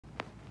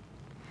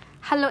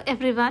Hello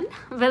everyone,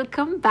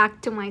 welcome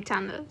back to my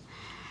channel.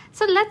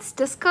 So let's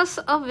discuss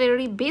a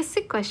very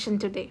basic question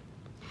today.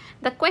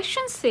 The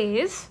question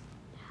says,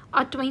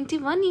 a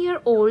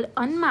 21-year-old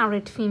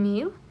unmarried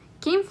female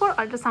came for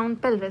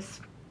ultrasound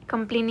pelvis,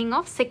 complaining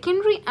of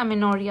secondary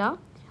amenorrhea,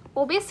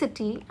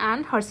 obesity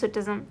and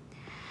hirsutism.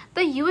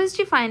 The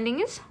USG finding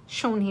is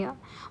shown here.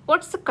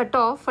 What's the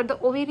cutoff for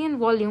the ovarian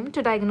volume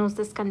to diagnose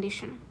this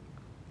condition?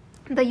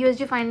 The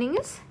USG finding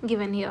is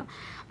given here.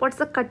 What's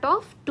the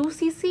cutoff? 2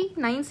 cc,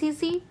 9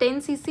 cc,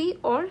 10 cc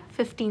or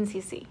 15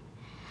 cc?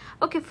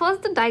 Okay,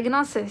 first the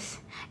diagnosis.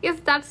 Yes,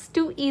 that's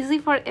too easy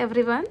for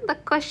everyone. The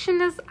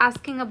question is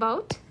asking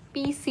about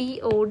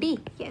PCOD.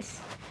 Yes.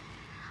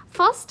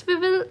 First, we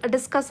will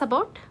discuss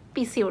about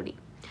PCOD.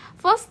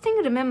 First thing,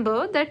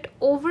 remember that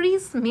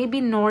ovaries may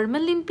be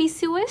normal in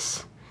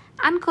PCOS,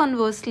 and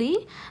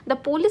conversely, the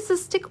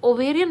polycystic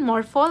ovarian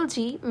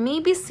morphology may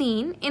be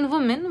seen in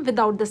women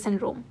without the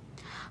syndrome.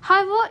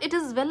 However, it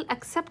is well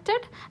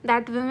accepted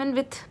that women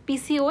with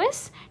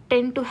PCOS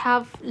tend to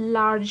have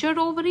larger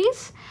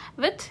ovaries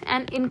with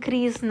an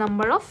increased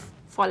number of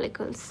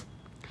follicles.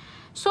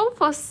 So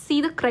first,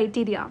 see the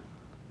criteria.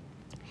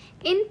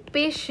 In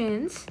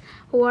patients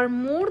who are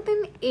more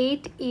than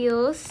 8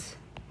 years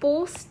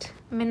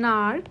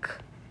post-menarche,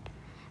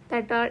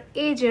 that are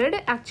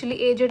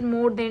aged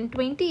more than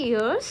 20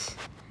 years,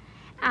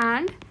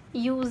 and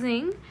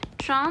using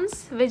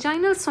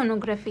transvaginal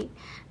sonography,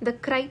 the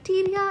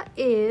criteria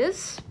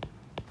is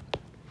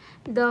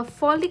the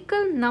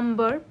follicle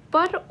number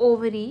per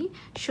ovary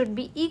should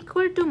be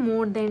equal to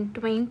more than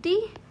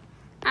 20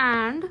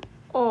 and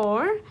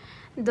or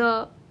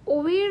the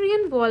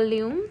ovarian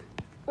volume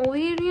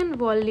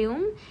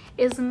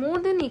is more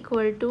than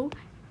equal to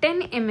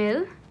 10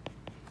 ml,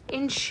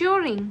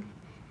 ensuring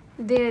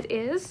there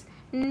is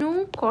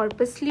no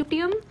corpus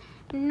luteum,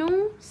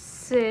 no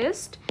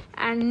cyst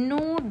and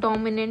no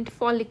dominant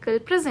follicle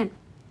present.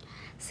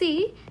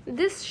 See,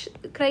 this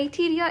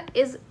criteria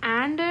is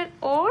and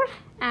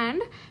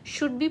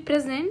should be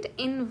present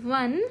in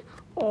one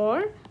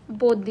or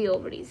both the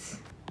ovaries.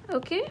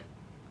 Okay,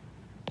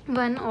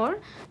 one or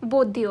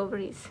both the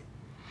ovaries.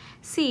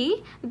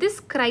 See,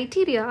 this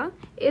criteria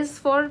is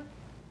for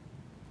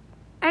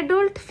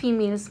adult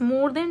females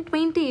more than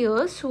 20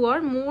 years who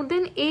are more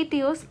than 8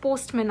 years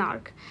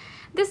post-menarche.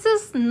 This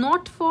is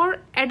not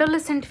for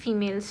adolescent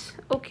females.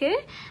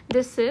 Okay,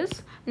 this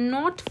is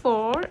not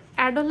for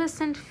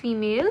adolescent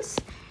females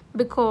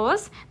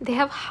because they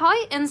have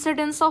high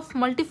incidence of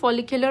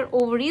multifollicular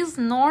ovaries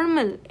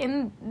normal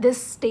in this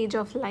stage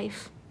of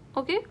life.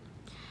 Okay,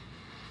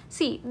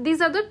 see, these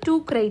are the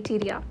two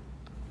criteria.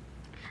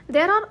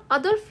 There are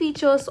other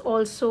features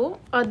also,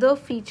 other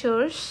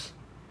features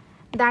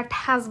that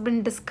has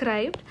been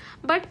described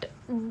but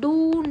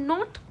do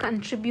not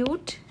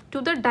contribute to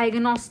the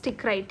diagnostic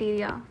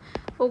criteria.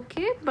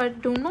 Okay,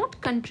 but do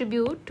not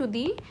contribute to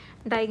the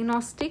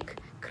diagnostic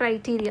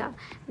criteria.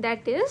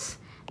 That is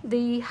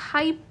the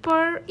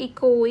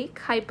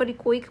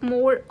hyperechoic,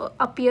 more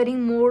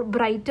appearing more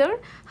brighter,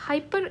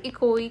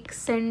 hyperechoic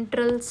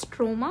central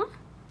stroma,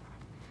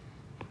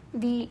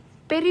 the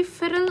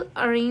peripheral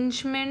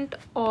arrangement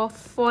of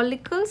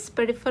follicles,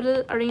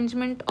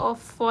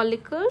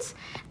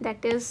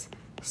 that is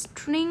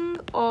string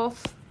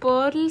of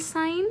pearl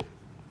sign.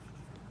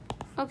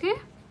 Okay,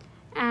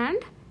 and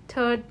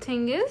third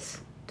thing is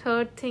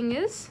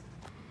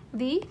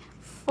the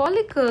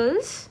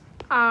follicles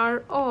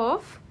are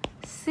of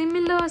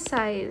similar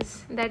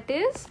size, that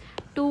is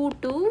 2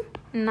 to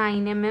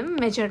 9 mm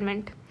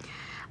measurement.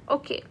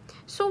 Okay,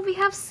 so we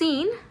have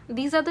seen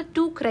these are the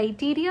two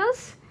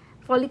criterias: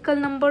 follicle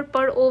number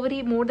per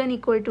ovary more than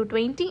equal to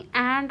 20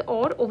 and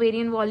or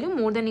ovarian volume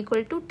more than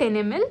equal to 10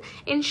 ml,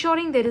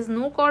 ensuring there is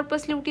no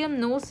corpus luteum,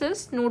 no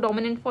cyst, no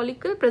dominant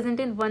follicle present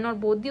in one or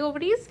both the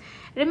ovaries.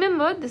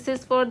 Remember, this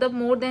is for the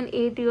more than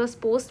 8 years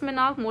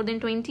post-menarche, more than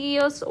 20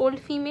 years old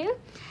female.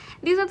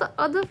 These are the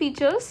other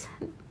features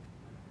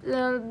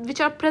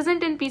which are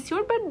present in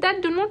PCOD but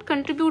that do not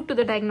contribute to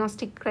the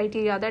diagnostic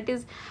criteria, that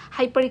is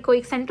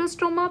hyperechoic central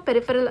stroma,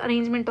 peripheral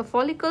arrangement of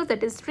follicles,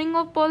 that is string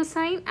of pearl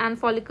sign, and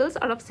follicles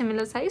are of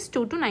similar size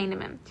 2 to 9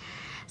 mm.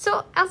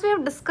 So as we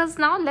have discussed,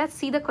 now let's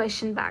see the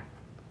question back.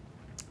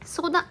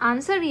 So the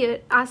answer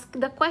here,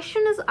 the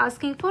question is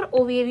asking for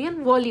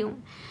ovarian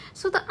volume.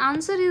 So the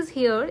answer is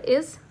here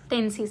is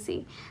 10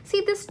 cc.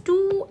 See, this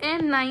 2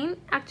 and 9,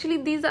 actually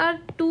these are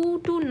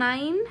 2 to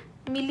 9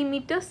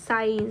 millimeter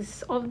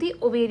size of the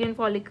ovarian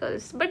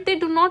follicles, but they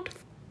do not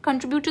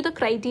contribute to the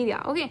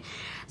criteria. Okay,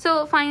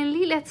 so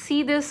finally let's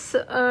see this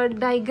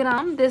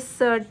diagram, this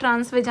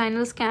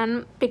transvaginal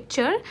scan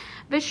picture,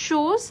 which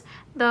shows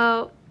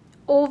the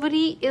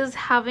ovary is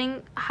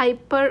having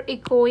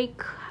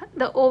hyperechoic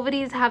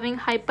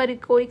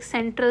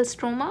central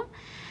stroma.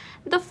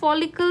 The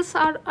follicles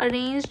are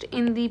arranged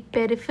in the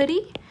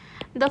periphery.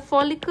 The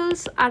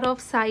follicles are of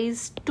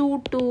size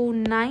 2 to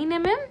 9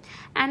 mm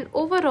and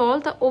overall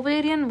the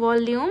ovarian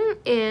volume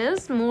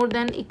is more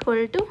than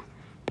equal to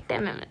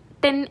 10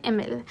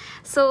 ml.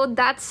 So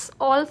that's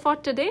all for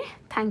today.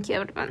 Thank you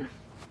everyone.